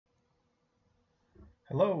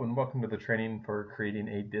Hello and welcome to the training for creating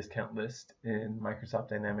a discount list in Microsoft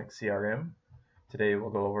Dynamics CRM. Today we'll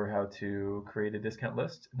go over how to create a discount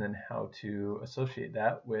list and then how to associate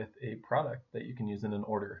that with a product that you can use in an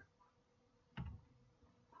order.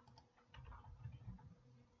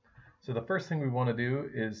 So the first thing we want to do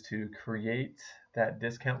is to create that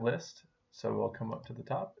discount list. So we'll come up to the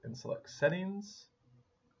top and select Settings,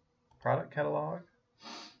 Product Catalog,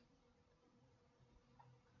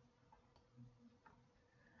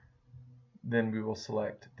 then we will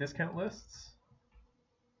select Discount Lists,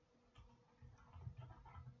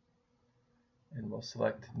 and we'll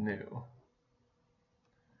select New.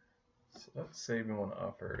 So let's say we want to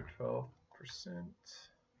offer 12%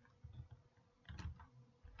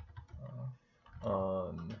 off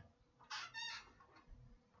on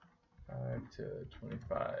 5 to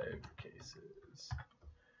 25 cases.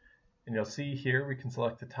 And you'll see here we can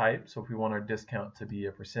select the type. So if we want our discount to be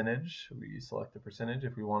a percentage, we select the percentage.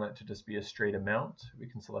 If we want it to just be a straight amount, we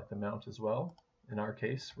can select amount as well. In our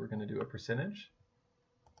case, we're going to do a percentage.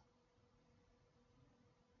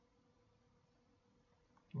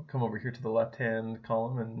 We'll come over here to the left-hand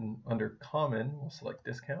column, and under Common, we'll select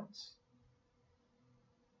Discounts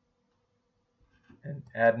and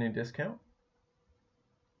add new discount.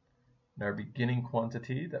 And our beginning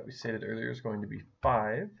quantity that we stated earlier is going to be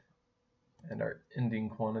 5. And our ending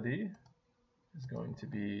quantity is going to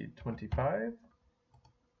be 25,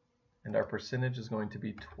 and our percentage is going to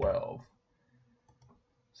be 12.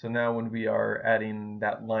 So now when we are adding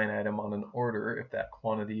that line item on an order, if that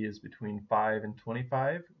quantity is between 5 and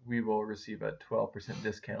 25, we will receive a 12%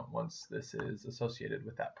 discount once this is associated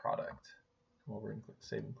with that product. Come over and click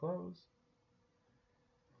Save and Close.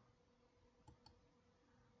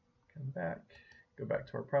 Come back, go back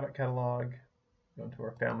to our product catalog. Go into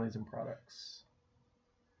our families and products.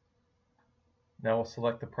 Now we'll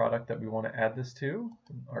select the product that we want to add this to.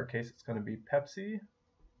 In our case, it's going to be Pepsi.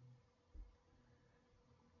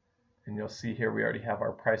 And you'll see here we already have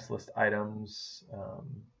our price list items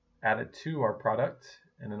added to our product.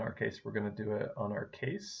 And in our case, we're going to do it on our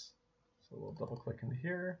case. So we'll double click into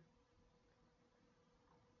here.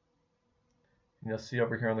 And you'll see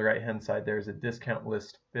over here on the right hand side, there's a discount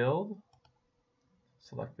list filled.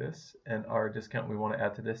 Select this, and our discount we want to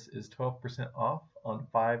add to this is 12% off on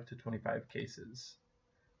 5 to 25 cases.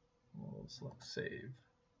 We'll select Save.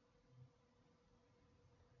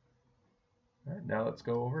 All right, now let's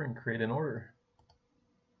go over and create an order.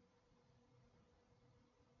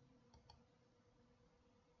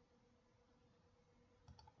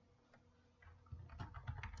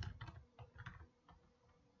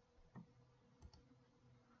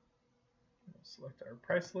 We'll select our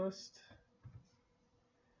price list.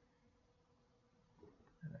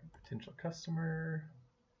 Potential customer.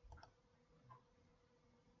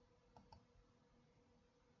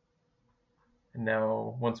 And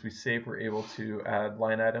now once we save, we're able to add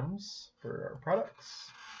line items for our products.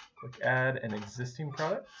 Click Add an existing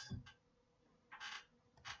product.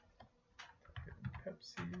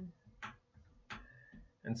 Pepsi.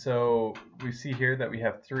 And so we see here that we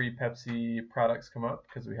have 3 Pepsi products come up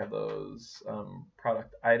because we have those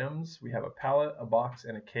product items. We have a pallet, a box,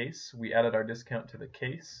 and a case. We added our discount to the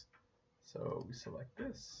case. So we select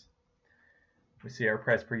this. We see our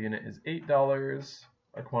price per unit is $8.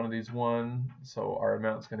 Our quantity is 1, so our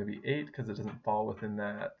amount is going to be 8 because it doesn't fall within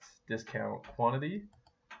that discount quantity.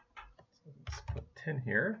 So let's put 10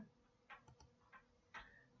 here.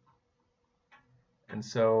 And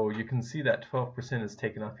so you can see that 12% is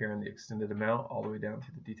taken off here in the extended amount all the way down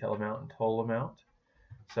to the detail amount and total amount.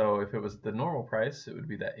 So if it was the normal price, it would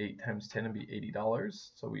be that 8 times 10 would be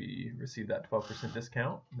 $80. So we receive that 12%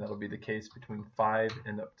 discount. That'll be the case between 5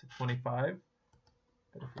 and up to 25.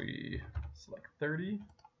 But if we select 30,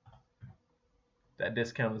 that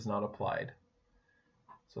discount is not applied.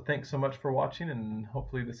 So thanks so much for watching, and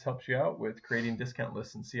hopefully this helps you out with creating discount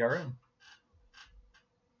lists in CRM.